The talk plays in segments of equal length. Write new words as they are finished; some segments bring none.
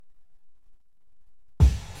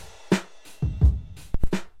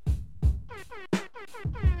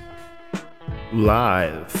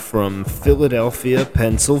Live from Philadelphia,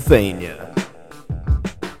 Pennsylvania.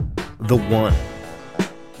 The one,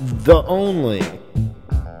 the only,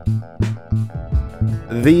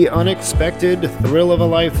 the Unexpected Thrill of a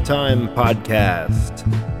Lifetime podcast.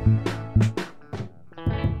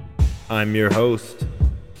 I'm your host,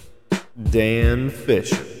 Dan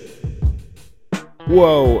Fisher.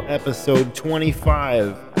 Whoa, episode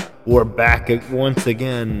 25. We're back once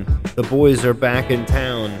again. The boys are back in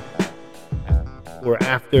town. We're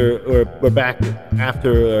back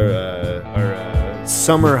after our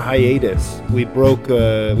summer hiatus. We took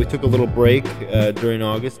a little break during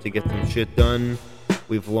August to get some shit done.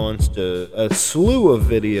 We've launched a slew of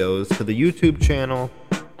videos to the YouTube channel.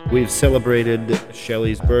 We've celebrated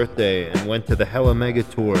Shelly's birthday and went to the Hella Mega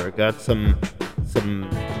Tour. Got some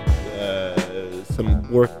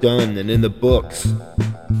work done and in the books.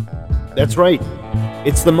 That's right.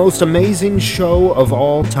 It's the most amazing show of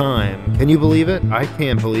all time. Can you believe it? I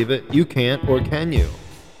can't believe it. You can't, or can you?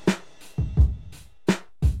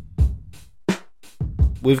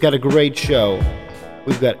 We've got a great show.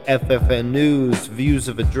 We've got FFN News, Views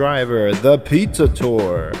of a Driver, The Pizza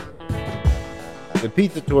Tour. The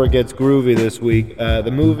Pizza Tour gets groovy this week.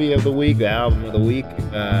 The movie of the week, the album of the week.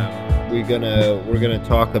 We're gonna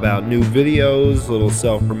talk about new videos, a little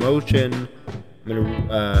self-promotion.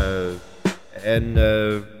 And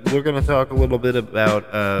we're going to talk a little bit about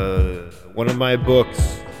one of my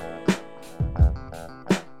books,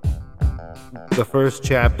 the first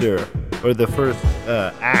chapter, or the first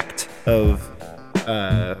act of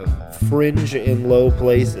Fringe in Low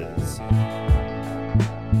Places.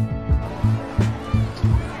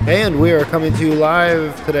 And we are coming to you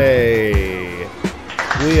live today.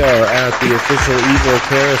 We are at the official Evil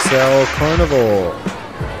Carousel Carnival.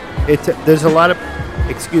 There's a lot of...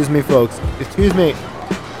 Excuse me, folks. Excuse me.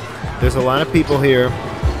 There's a lot of people here.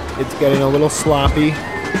 It's getting a little sloppy.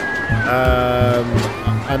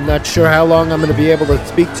 I'm not sure how long I'm going to be able to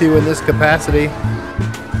speak to you in this capacity.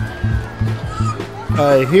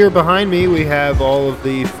 Here behind me, we have all of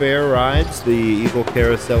the fair rides. The Evil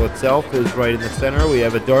Carousel itself is right in the center. We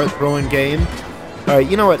have a dart throwing game. All right,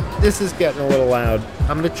 you know what? This is getting a little loud.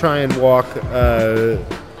 I'm going to try and walk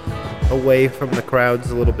away from the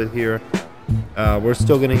crowds a little bit here. We're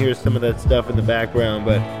still going to hear some of that stuff in the background,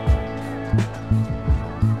 but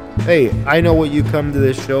hey, I know what you come to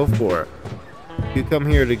this show for. You come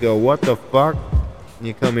here to go, what the fuck?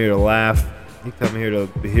 You come here to laugh. You come here to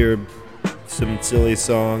hear some silly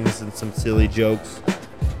songs and some silly jokes.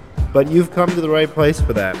 But you've come to the right place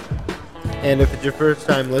for that. And if it's your first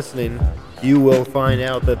time listening, you will find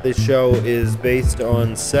out that this show is based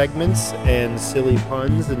on segments and silly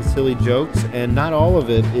puns and silly jokes, and not all of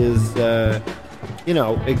it is,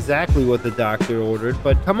 exactly what the doctor ordered,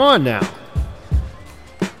 but come on now.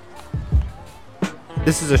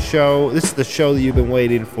 This is the show that you've been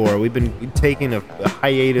waiting for. We've been taking a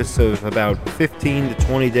hiatus of about 15 to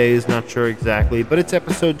 20 days, not sure exactly, but it's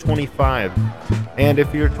episode 25. And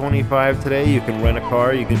if you're 25 today, you can rent a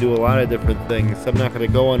car, you can do a lot of different things. I'm not going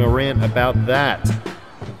to go on a rant about that.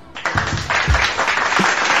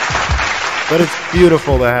 But it's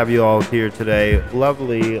beautiful to have you all here today.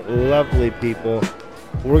 Lovely, lovely people.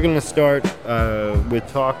 We're going to start with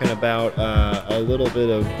talking about a little bit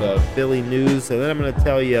of Philly news, and then I'm going to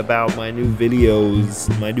tell you about my new videos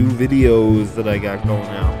that I got going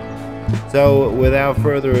out. So without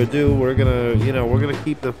further ado, we're gonna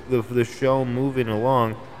keep the show moving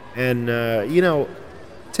along, and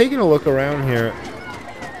taking a look around here,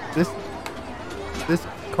 this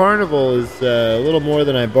carnival is a little more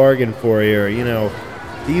than I bargained for here. The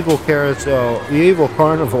Evil Carousel, the Evil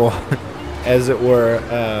Carnival, as it were,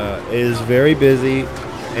 is very busy,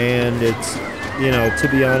 and it's, to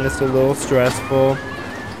be honest, a little stressful,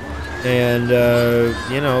 and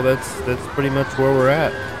that's pretty much where we're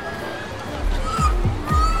at.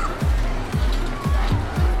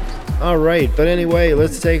 Alright, but anyway,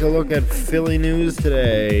 let's take a look at Philly news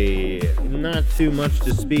today. Not too much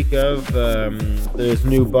to speak of. There's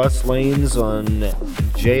new bus lanes on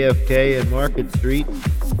JFK and Market Street.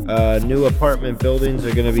 New apartment buildings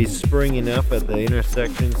are going to be springing up at the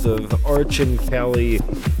intersections of Arch and Kelly,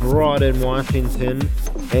 Broad and Washington,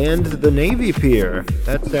 and the Navy Pier.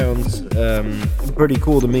 That sounds pretty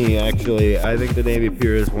cool to me, actually. I think the Navy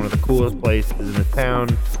Pier is one of the coolest places in the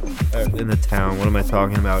town. What am I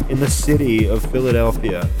talking about? In the city of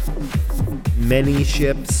Philadelphia. Many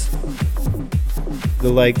ships, the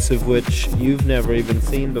likes of which you've never even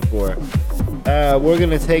seen before. We're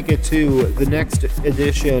going to take it to the next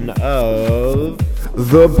edition of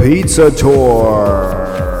The Pizza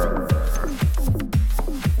Tour.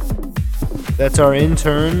 That's our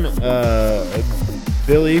intern,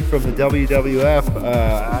 Billy from the WWF.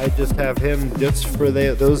 I just have him just for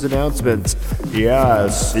those announcements.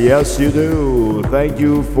 Yes, you do. Thank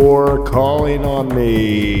you for calling on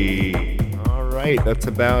me. All right, that's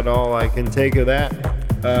about all I can take of that.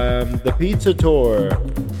 The Pizza Tour.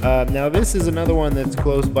 Now, this is another one that's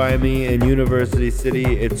close by me in University City.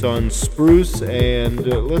 It's on Spruce and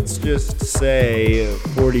let's just say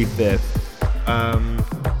 45th.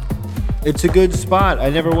 It's a good spot.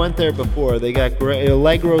 I never went there before. They got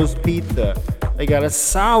Allegro's Pizza. They got a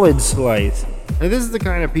solid slice. Now, this is the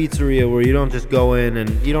kind of pizzeria where you don't just go in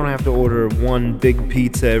and you don't have to order one big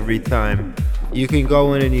pizza every time. You can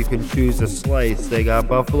go in and you can choose a slice. They got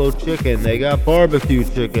buffalo chicken. They got barbecue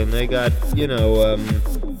chicken. They got,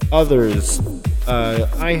 others.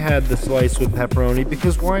 I had the slice with pepperoni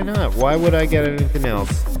because why not? Why would I get anything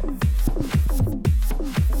else?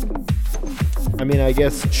 I mean, I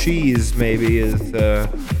guess cheese maybe is the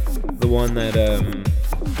one that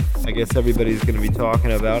I guess everybody's going to be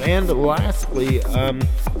talking about. And lastly,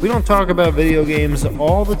 we don't talk about video games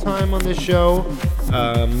all the time on this show,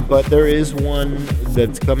 but there is one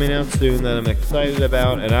that's coming out soon that I'm excited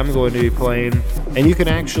about, and I'm going to be playing. And you can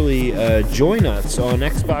actually join us on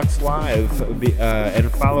Xbox Live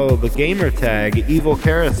and follow the gamer tag Evil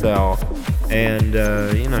Carousel. And,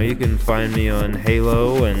 you can find me on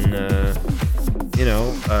Halo and...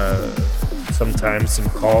 sometimes some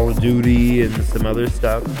Call of Duty and some other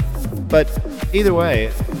stuff. But either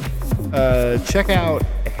way, check out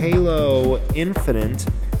Halo Infinite.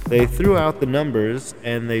 They threw out the numbers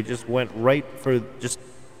and they just went right for just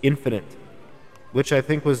Infinite, which I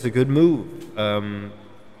think was a good move.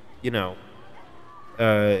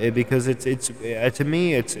 Because it's to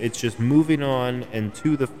me it's just moving on and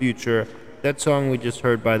to the future. That song we just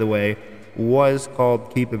heard, by the way, was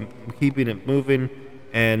called Keeping It Moving.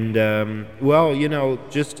 And,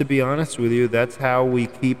 just to be honest with you, that's how we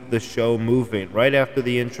keep the show moving. Right after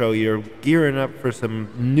the intro, you're gearing up for some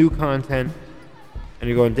new content, and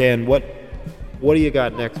you're going, Dan, what do you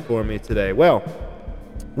got next for me today? Well,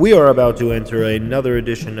 we are about to enter another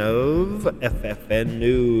edition of FFN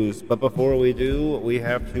News. But before we do, we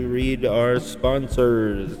have to read our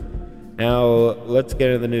sponsors. Now, let's get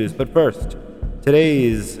into the news. But first,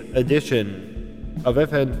 today's edition of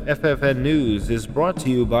FFN News is brought to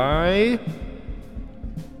you by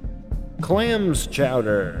Clams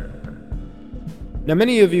Chowder. Now,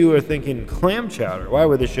 many of you are thinking, clam chowder? Why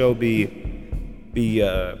would the show be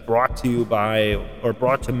brought to you by, or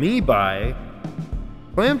brought to me by,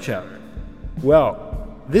 clam chowder?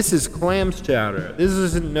 Well, this is Clams Chowder. This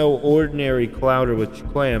isn't no ordinary chowder with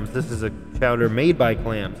clams. This is a chowder made by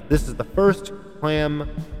clams. This is the first clam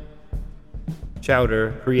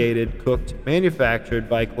chowder created, cooked, manufactured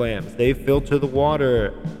by clams. They filter the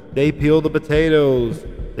water, they peel the potatoes,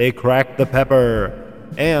 they crack the pepper,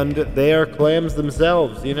 and they are clams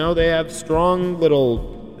themselves. They have strong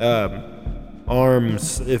little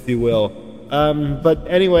arms, if you will. But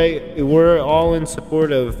anyway, we're all in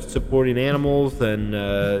support of supporting animals and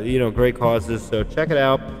great causes. So check it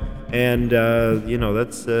out. And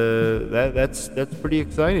that's pretty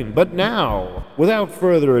exciting. But now, without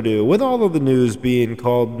further ado, with all of the news being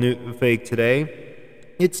called fake today,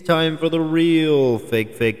 it's time for the real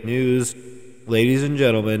fake news. Ladies and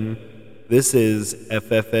gentlemen, this is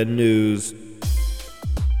FFN News.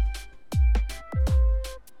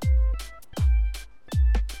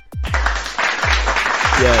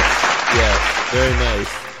 Yes, very nice.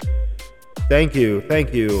 Thank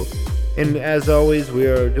you. And as always, we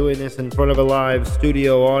are doing this in front of a live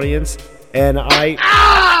studio audience. And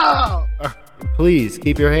please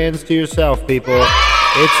keep your hands to yourself, people.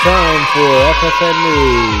 It's time for FFN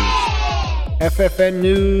News. FFN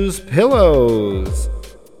News Pillows.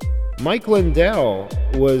 Mike Lindell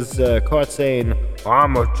was caught saying,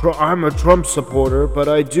 I'm a Trump supporter, but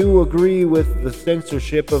I do agree with the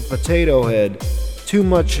censorship of Potato Head. Too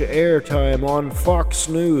much airtime on Fox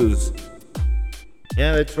News.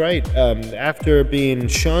 Yeah, that's right. After being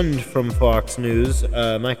shunned from Fox News,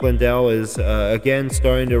 Mike Lindell is again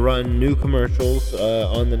starting to run new commercials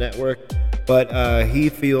on the network, but he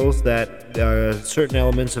feels that certain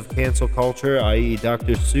elements of cancel culture, i.e.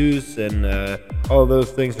 Dr. Seuss and all of those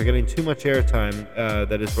things, are getting too much airtime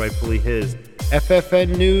that is rightfully his.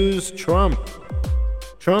 FFN News Trump.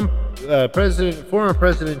 Former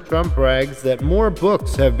President Trump brags that more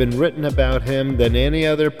books have been written about him than any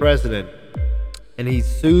other president. And he's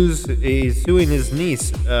suing his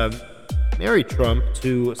niece, Mary Trump,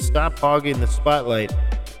 to stop hogging the spotlight.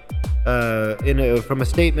 From a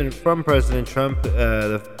statement from President Trump,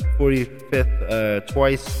 the 45th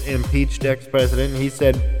twice impeached ex-president, he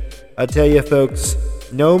said, I'll tell you, folks,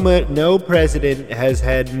 no president has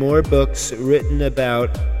had more books written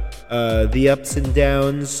about the ups and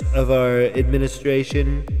downs of our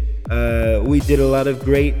administration. We did a lot of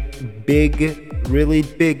great, big, really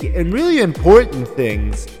big, and really important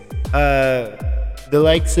things, the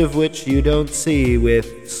likes of which you don't see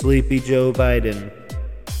with Sleepy Joe Biden.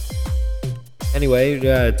 Anyway,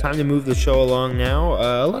 time to move the show along now.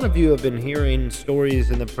 A lot of you have been hearing stories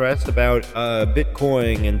in the press about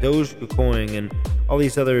Bitcoin and Dogecoin and all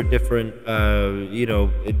these other different,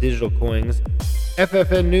 digital coins.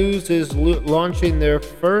 FFN News is launching their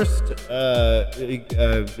first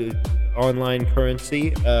online currency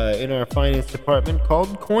in our finance department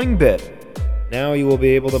called Coinbit. Now you will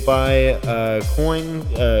be able to buy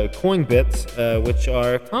coin bits, which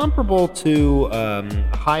are comparable to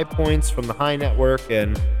high points from the high network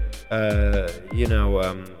and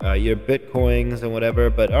your bitcoins and whatever.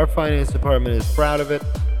 But our finance department is proud of it,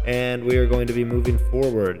 and we are going to be moving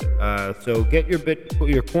forward. So get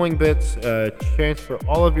your coin bits, transfer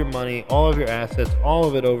all of your money, all of your assets, all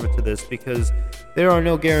of it over to this, because there are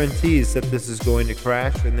no guarantees that this is going to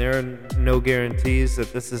crash, and there are no guarantees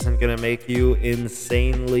that this isn't going to make you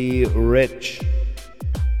insanely rich.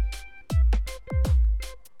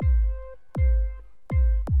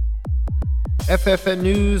 FFN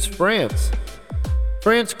News France.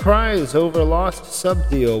 France cries over lost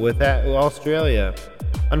sub-deal with Australia.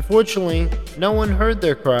 Unfortunately, no one heard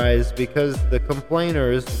their cries because the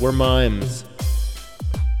complainers were mimes.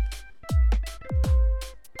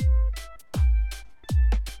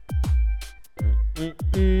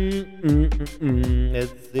 This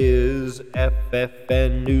is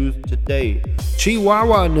FFN News Today.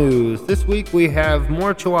 Chihuahua News. This week we have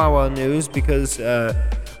more Chihuahua news because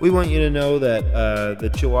we want you to know that the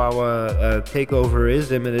Chihuahua takeover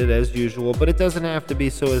is imminent as usual, but it doesn't have to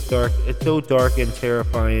be so dark and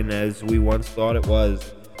terrifying as we once thought it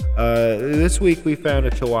was. This week we found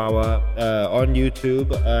a Chihuahua on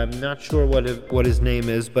YouTube. I'm not sure what his name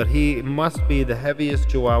is, but he must be the heaviest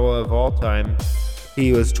Chihuahua of all time.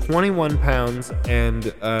 He was 21 pounds,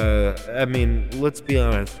 and let's be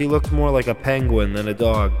honest, he looks more like a penguin than a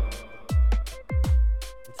dog.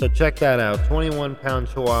 So check that out, 21-pound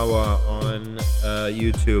Chihuahua on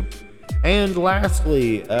YouTube. And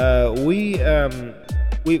lastly, we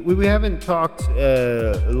haven't talked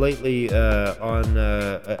lately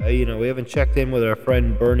we haven't checked in with our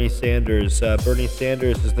friend Bernie Sanders. Bernie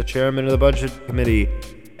Sanders is the chairman of the Budget Committee.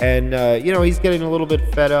 And, he's getting a little bit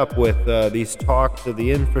fed up with these talks of the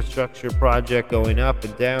infrastructure project going up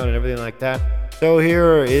and down and everything like that. So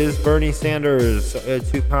here is Bernie Sanders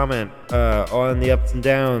to comment on the ups and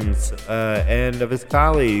downs and of his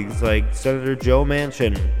colleagues like Senator Joe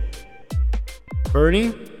Manchin.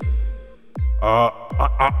 Bernie?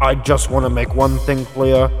 I just want to make one thing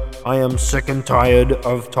clear. I am sick and tired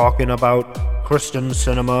of talking about Kristen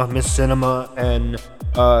Sinema, Miss Sinema, and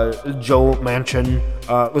Joe Manchin.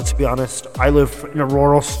 Let's be honest, I live in a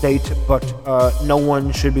rural state, but no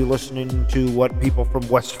one should be listening to what people from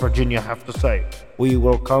West Virginia have to say. We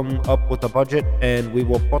will come up with a budget, and we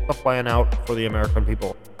will put the plan out for the American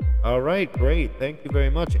people. All right, great. Thank you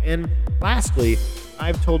very much. And lastly,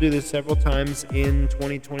 I've told you this several times in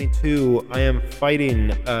 2022, I am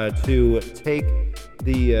fighting to take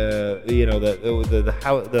the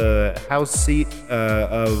House seat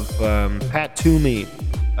of Pat Toomey.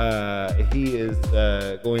 He is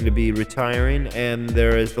going to be retiring, and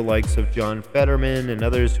there is the likes of John Fetterman and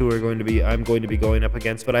others who I'm going to be going up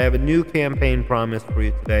against. But I have a new campaign promise for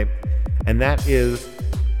you today, and that is,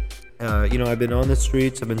 I've been on the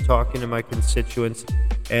streets, I've been talking to my constituents,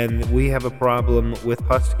 and we have a problem with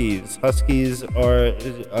huskies. Huskies are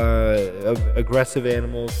aggressive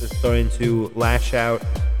animals. They're starting to lash out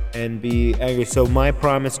and be angry. So my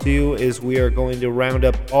promise to you is we are going to round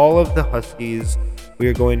up all of the huskies. We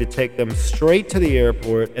are going to take them straight to the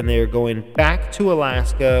airport, and they are going back to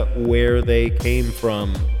Alaska where they came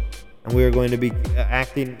from. And we are going to be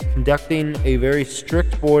conducting a very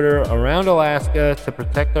strict border around Alaska to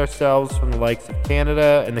protect ourselves from the likes of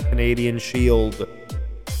Canada and the Canadian Shield.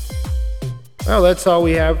 Well, that's all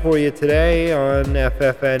we have for you today on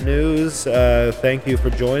FFN News. Thank you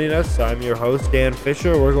for joining us. I'm your host, Dan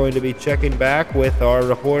Fisher. We're going to be checking back with our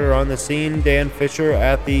reporter on the scene, Dan Fisher,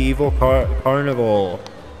 at the Evil Carnival.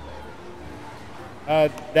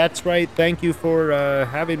 That's right. Thank you for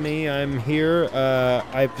having me. I'm here.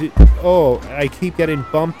 I keep getting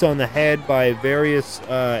bumped on the head by various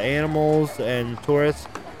animals and tourists.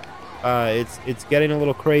 It's getting a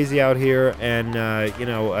little crazy out here, and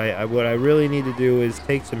what I really need to do is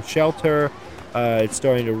take some shelter It's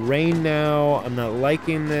starting to rain now. I'm not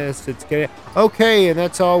liking this. It's getting okay, and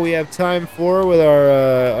that's all we have time for with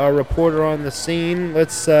our reporter on the scene.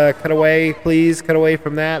 Let's cut away, please. Cut away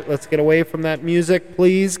from that. Let's get away from that music,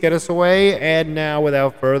 please. Get us away. And now,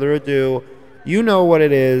 without further ado, you know what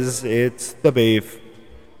it is. It's the beef.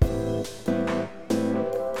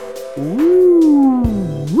 Woo!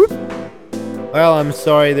 Whoop. Well, I'm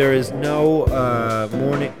sorry there is no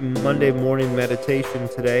Monday morning meditation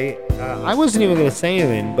today. I wasn't even going to say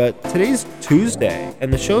anything, but today's Tuesday,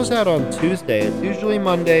 and the show's out on Tuesday. It's usually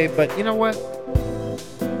Monday, but you know what?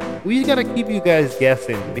 We got to keep you guys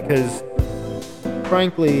guessing because,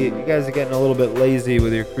 frankly, you guys are getting a little bit lazy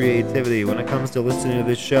with your creativity when it comes to listening to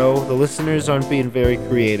this show. The listeners aren't being very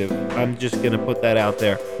creative. I'm just going to put that out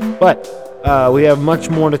there. But we have much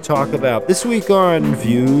more to talk about. This week on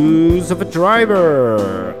Views of a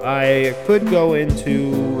Driver, I could go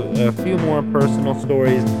into a few more personal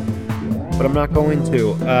stories, but I'm not going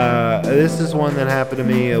to. This is one that happened to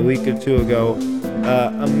me a week or two ago.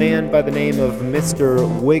 A man by the name of Mr.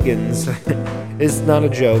 Wiggins is not a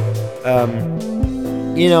joke.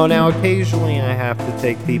 Now occasionally I have to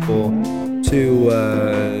take people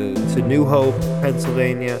to New Hope,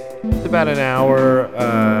 Pennsylvania. It's about an hour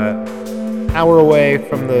away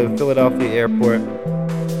from the Philadelphia airport.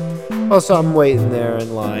 Also, I'm waiting there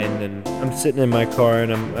in line, and I'm sitting in my car,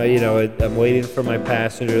 and I'm waiting for my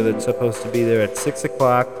passenger that's supposed to be there at 6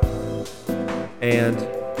 o'clock. And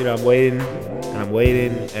I'm waiting,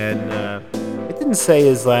 and it didn't say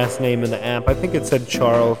his last name in the app. I think it said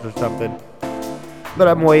Charles or something. But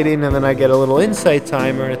I'm waiting, and then I get a little insight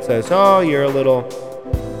timer, and it says, "Oh, you're a little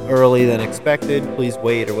early than expected. Please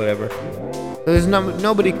wait," or whatever. So there's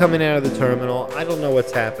nobody coming out of the terminal. I don't know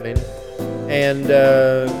what's happening. And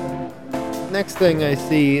next thing I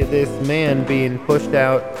see this man being pushed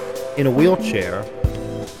out in a wheelchair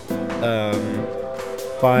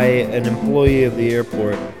by an employee of the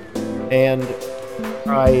airport. And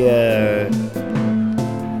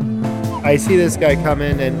I see this guy come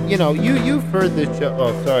in, and you've heard this show.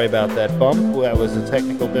 Oh, sorry about that bump. That was a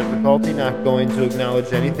technical difficulty. Not going to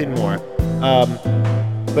acknowledge anything more.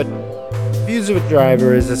 But Views of a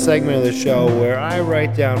Driver is a segment of the show where I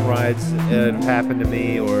write down rides that have happened to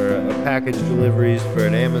me, or package deliveries for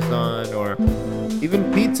an Amazon, or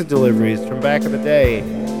even pizza deliveries from back in the day.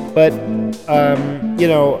 But,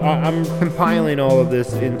 I'm compiling all of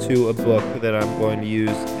this into a book that I'm going to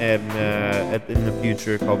use in the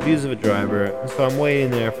future called Views of a Driver. And so I'm waiting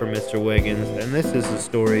there for Mr. Wiggins, and this is a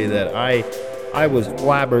story that I was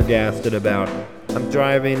flabbergasted about. I'm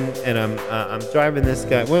driving, and I'm driving this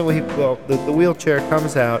guy. The wheelchair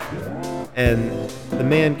comes out, and the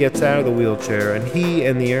man gets out of the wheelchair, and he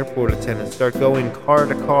and the airport attendant start going car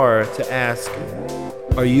to car to ask,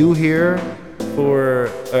 "Are you here or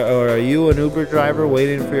are you an Uber driver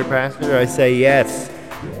waiting for your passenger?" I say, "Yes."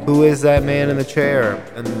 "Who is that man in the chair?"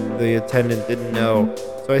 And the attendant didn't know.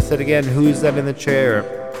 So I said again, "Who's that in the chair?"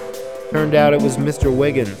 Turned out it was Mr.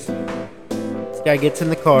 Wiggins. This guy gets in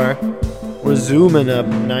the car. We're zooming up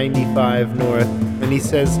 95 north, and he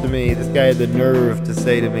says to me, this guy had the nerve to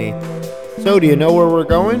say to me, "So, do you know where we're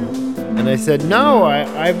going?" And I said, "No,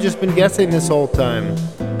 I've just been guessing this whole time."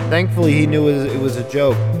 Thankfully, he knew it was a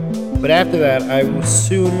joke. But after that, I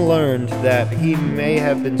soon learned that he may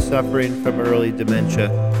have been suffering from early dementia,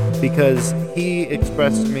 because he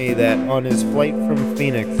expressed to me that on his flight from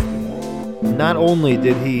Phoenix, not only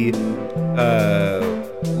did he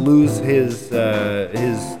lose his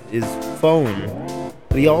phone,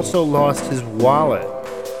 but he also lost his wallet.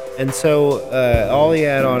 And so all he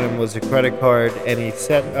had on him was a credit card, and he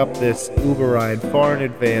set up this Uber ride far in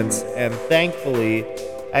advance. And thankfully,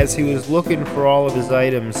 as he was looking for all of his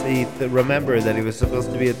items, he remembered that he was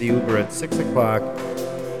supposed to be at the Uber at 6 o'clock,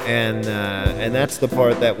 and that's the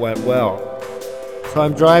part that went well. So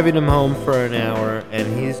I'm driving him home for an hour, and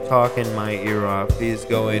he's talking my ear off. He's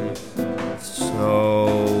going,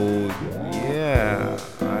 "So, yeah,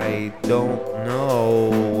 I don't know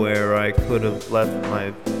where I could have left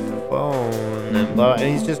my phone," and blah, and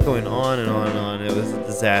he's just going on and on and on. It was a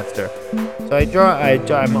disaster. So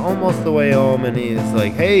I'm almost the way home, and he's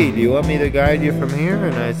like, "Hey, do you want me to guide you from here?"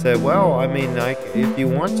 And I said, "Well, I mean, if you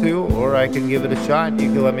want to, or I can give it a shot.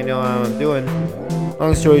 You can let me know how I'm doing."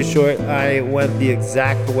 Long story short, I went the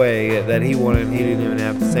exact way that he wanted. He didn't even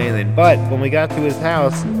have to say anything. But when we got to his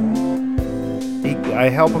house, I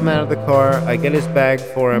help him out of the car. I get his bag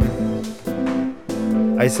for him.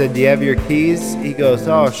 I said, "Do you have your keys?" He goes,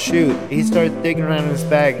 "Oh, shoot." He starts digging around in his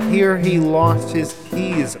bag. Here, he lost his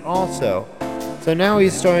keys also. So now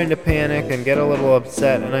he's starting to panic and get a little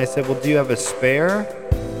upset. And I said, "Well, do you have a spare?"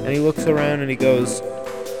 And he looks around and he goes,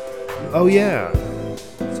 Oh, yeah.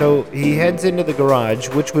 So he heads into the garage,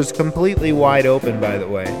 which was completely wide open, by the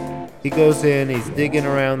way. He goes in, he's digging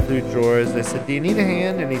around through drawers. I said, "Do you need a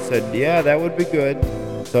hand?" And he said, "Yeah, that would be good."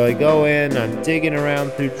 So I go in, I'm digging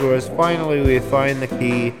around through drawers. Finally, we find the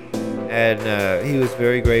key, and he was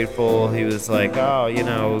very grateful. He was like, "Oh,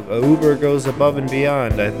 Uber goes above and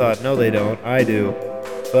beyond." I thought, no, they don't. I do.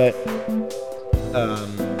 But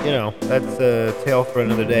that's a tale for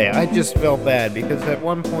another day. I just felt bad because at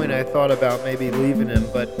one point I thought about maybe leaving him,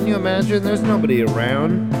 but can you imagine? There's nobody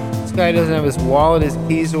around. This guy doesn't have his wallet, his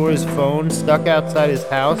keys, or his phone stuck outside his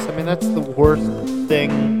house. I mean, that's the worst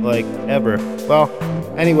thing, ever. Well,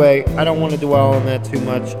 anyway, I don't want to dwell on that too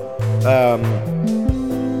much.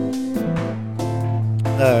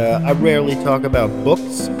 I rarely talk about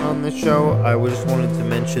books on this show. I just wanted to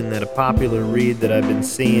mention that a popular read that I've been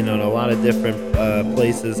seeing on a lot of different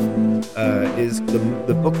places is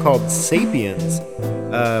the book called Sapiens.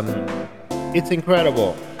 It's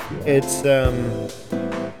incredible. It's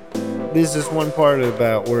this is one part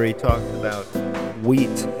about where he talks about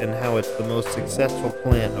wheat and how it's the most successful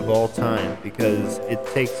plant of all time because it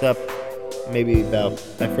takes up maybe about,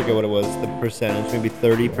 I forget what it was, the percentage, maybe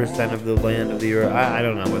 30% of the land of the earth. I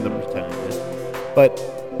don't know what the percentage is. But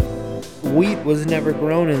wheat was never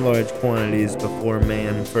grown in large quantities before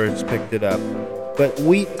man first picked it up. But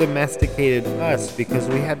wheat domesticated us because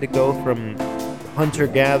we had to go from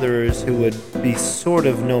hunter-gatherers who would be sort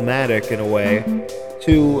of nomadic in a way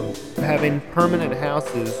to having permanent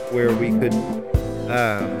houses where we could,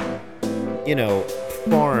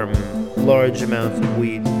 farm large amounts of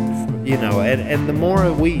wheat. And the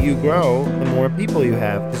more wheat you grow, the more people you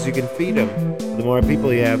have, because you can feed them. The more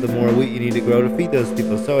people you have, the more wheat you need to grow to feed those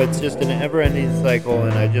people. So it's just an ever-ending cycle,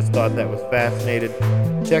 and I just thought that was fascinating.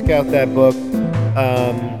 Check out that book.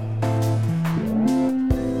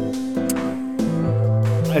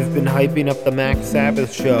 I've been hyping up the Max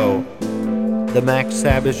Sabbath show. The Max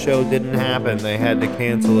Sabbath show didn't happen. They had to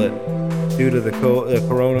cancel it due to the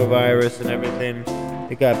coronavirus and everything.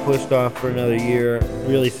 It got pushed off for another year.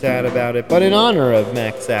 Really sad about it. But in honor of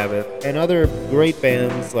Max Sabbath and other great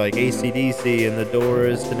bands like AC/DC and The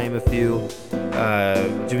Doors, to name a few,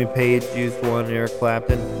 Jimmy Page used one, Eric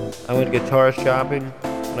Clapton, I went guitar shopping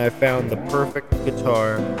and I found the perfect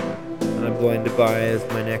guitar that I'm going to buy as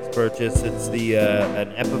my next purchase. It's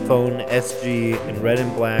an Epiphone SG in red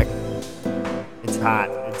and black. It's hot.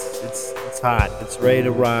 It's hot. It's ready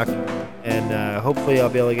to rock. And hopefully I'll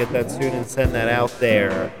be able to get that soon and send that out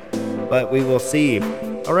there. But we will see.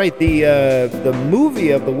 All right, the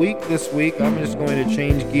movie of the week this week, I'm just going to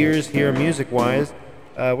change gears here music-wise.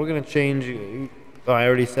 We're going to change... Oh, I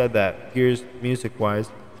already said that. Gears music-wise.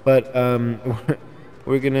 But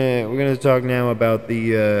we're gonna talk now about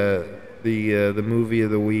the movie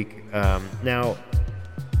of the week. Now,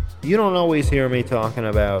 you don't always hear me talking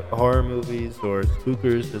about horror movies or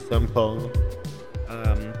spookers, as some call them.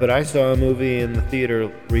 But I saw a movie in the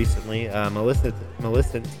theater recently. Maleficent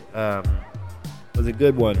was a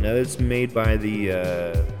good one. Now, it's made by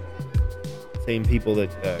the same people that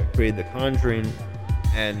created The Conjuring,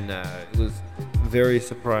 and it was very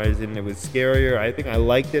surprising. It was scarier. I think I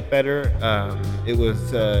liked it better. It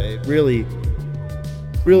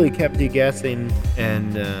really kept you guessing,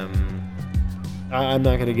 and I'm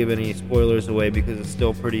not going to give any spoilers away because it's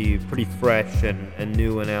still pretty fresh and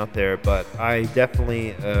new and out there, but I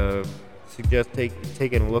definitely suggest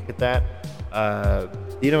taking a look at that.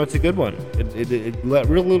 It's a good one.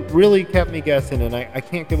 It really kept me guessing, and I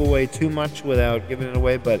can't give away too much without giving it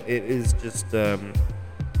away, but it is just...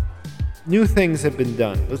 new things have been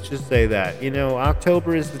done. Let's just say that.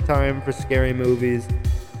 October is the time for scary movies.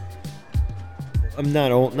 I'm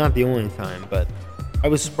not the only time, but I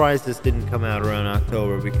was surprised this didn't come out around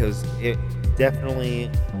October because it definitely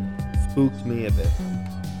spooked me a bit.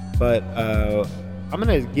 But I'm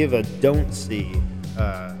gonna give a don't see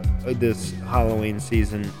this Halloween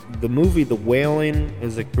season. The movie The Wailing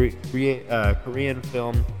is a Korean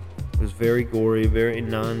film. It was very gory, very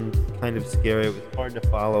kind of scary. It was hard to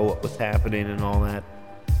follow what was happening and all that.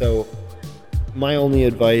 So my only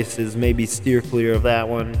advice is maybe steer clear of that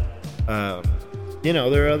one.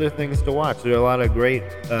 There are other things to watch. There are a lot of great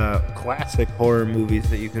classic horror movies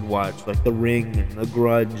that you could watch, like The Ring and The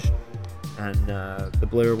Grudge and The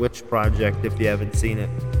Blair Witch Project, if you haven't seen it.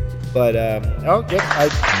 But, I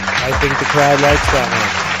think the crowd likes that one.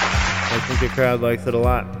 I think the crowd likes it a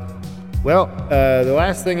lot. Well, the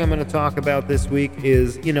last thing I'm going to talk about this week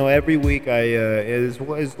is, every week as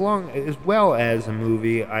well as a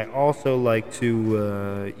movie, I also like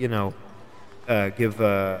to, give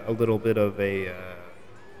a little bit of a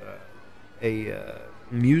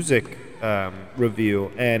music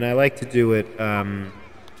review, and I like to do it.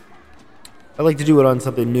 I like to do it on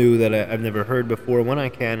something new that I've never heard before. When I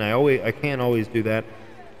can, I can't always do that.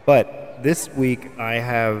 But this week I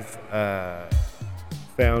have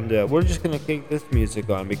found. We're just gonna kick this music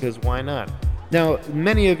on because why not? Now,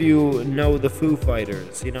 many of you know the Foo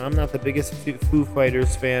Fighters. You know, I'm not the biggest Foo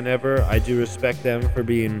Fighters fan ever. I do respect them for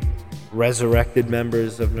being resurrected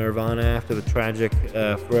members of Nirvana after the tragic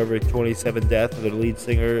Forever 27 death of their lead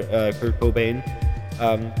singer, Kurt Cobain.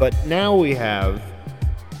 But now we have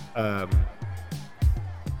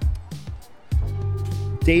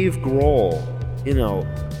Dave Grohl, you know,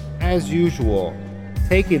 as usual,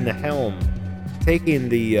 taking the helm, taking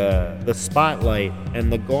the spotlight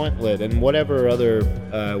and the gauntlet and whatever other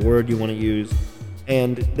word you want to use,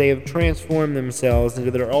 and they have transformed themselves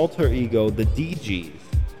into their alter ego, the DGs,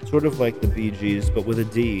 sort of like the Bee Gees, but with a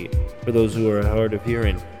D, for those who are hard of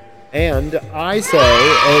hearing. And I say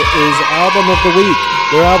it is album of the week,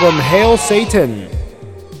 their album Hail Satan.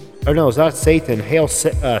 Or no, it's not Satan, Hail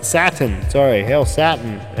Satin. Sorry, Hail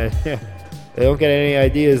Satin. They don't get any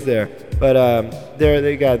ideas there. But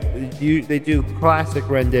they do classic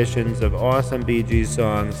renditions of awesome Bee Gees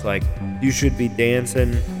songs like "You Should Be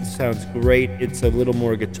Dancing." It sounds great. It's a little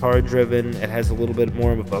more guitar driven. It has a little bit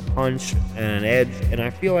more of a punch and an edge. And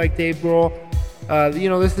I feel like Dave Grohl, you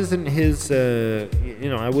know, this isn't his. You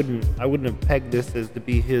know, I wouldn't have pegged this as to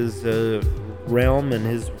be his realm and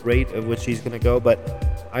his rate of which he's going to go,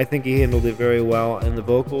 but I think he handled it very well, and the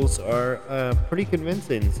vocals are pretty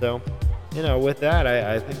convincing. So, you know, with that,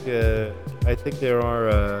 I think there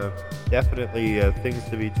are definitely things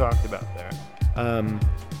to be talked about there.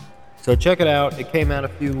 So check it out. It came out a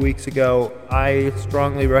few weeks ago. I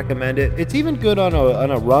strongly recommend it. It's even good on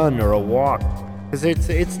a run or a walk because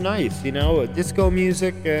it's nice. You know, disco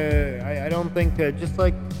music. I don't think just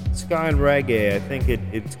like ska and reggae. I think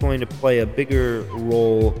it's going to play a bigger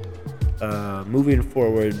role moving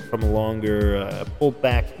forward from a longer pulled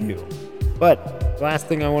back view. But last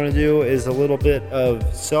thing I want to do is a little bit of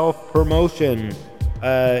self-promotion.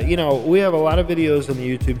 You know, we have a lot of videos on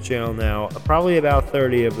the YouTube channel now, probably about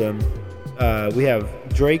 30 of them. We have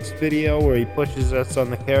Drake's video where he pushes us on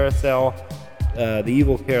the carousel, the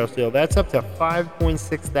evil carousel. That's up to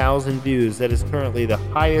 5.6 thousand views. That is currently the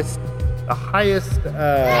highest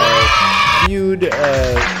viewed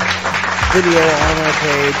video on our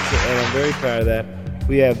page, and I'm very proud of that.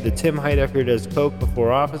 We have the Tim Heidecker Does Coke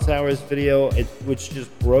Before Office Hours video, which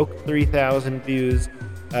just broke 3,000 views.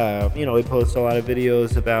 You know, we post a lot of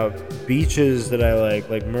videos about beaches that I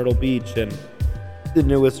like Myrtle Beach, and the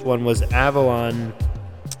newest one was Avalon,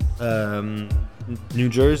 New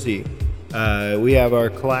Jersey. We have our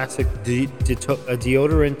classic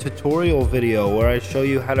deodorant tutorial video where I show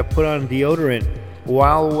you how to put on deodorant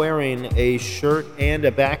while wearing a shirt and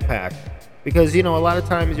a backpack. Because, you know, a lot of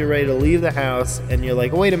times you're ready to leave the house and you're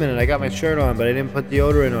like, wait a minute, I got my shirt on, but I didn't put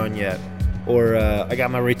deodorant on yet. Or I got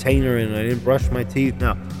my retainer in and I didn't brush my teeth.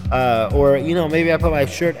 No. Or, you know, maybe I put my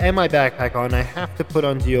shirt and my backpack on. I have to put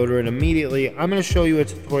on deodorant immediately. I'm going to show you a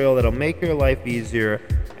tutorial that'll make your life easier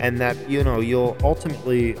and that, you know, you'll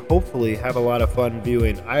ultimately, hopefully, have a lot of fun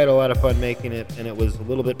viewing. I had a lot of fun making it, and it was a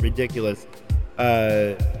little bit ridiculous.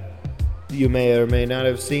 You may or may not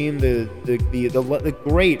have seen the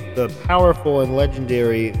great, the powerful, and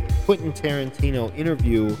legendary Quentin Tarantino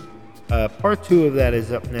interview. Part 2 of that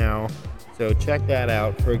is up now, so check that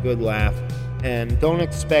out for a good laugh. And don't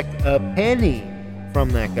expect a penny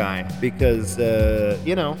from that guy because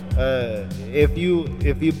you know, if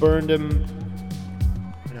you burned him,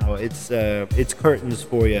 you know, it's curtains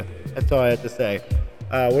for you. That's all I have to say.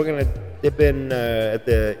 We're gonna dip in at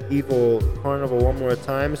the Evil Carnival one more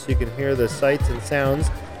time so you can hear the sights and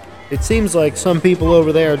sounds. It seems like some people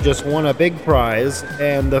over there just won a big prize,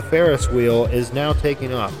 and the Ferris wheel is now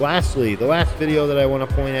taking off. Lastly, the last video that I want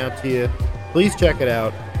to point out to you, please check it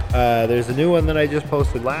out. There's a new one that I just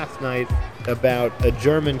posted last night about a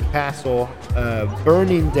German castle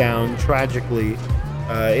burning down tragically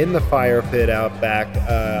in the fire pit out back.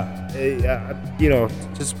 You know,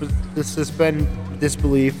 just suspend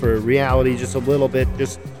disbelief or reality just a little bit.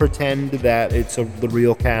 Just pretend that it's the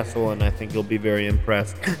real castle, and I think you'll be very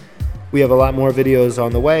impressed. We have a lot more videos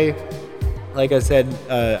on the way. Like I said,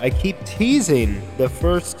 I keep teasing the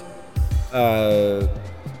first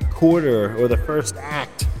quarter or the first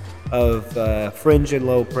act of Fringe and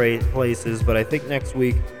Low Places, but I think next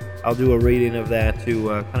week I'll do a reading of that to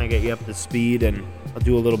kind of get you up to speed, and I'll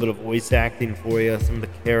do a little bit of voice acting for you, some of the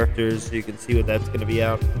characters, so you can see what that's going to be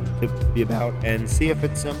about, and see if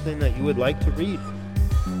it's something that you would like to read.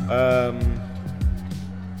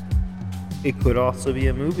 it could also be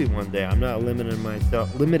a movie one day. I'm not limiting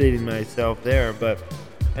myself there, but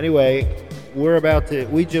anyway,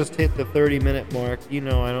 we just hit the 30-minute mark. You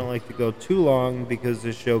know, I don't like to go too long because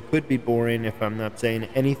this show could be boring if I'm not saying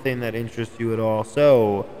anything that interests you at all.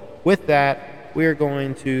 So, with that, we're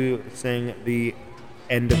going to sing the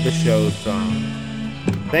end of the show song.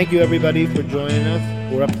 Thank you, everybody, for joining us.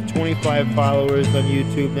 We're up to 25 followers on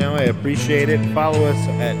YouTube now. I appreciate it. Follow us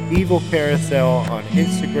at Evil Carousel on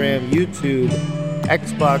Instagram, YouTube,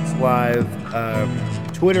 Xbox Live.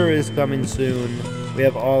 Twitter is coming soon. We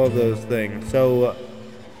have all of those things. So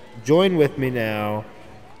join with me now.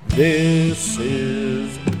 This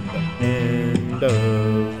is the end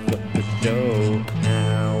of the show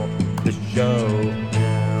now. The show now.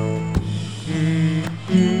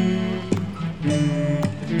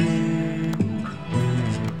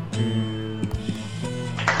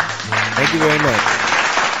 Thank you very much.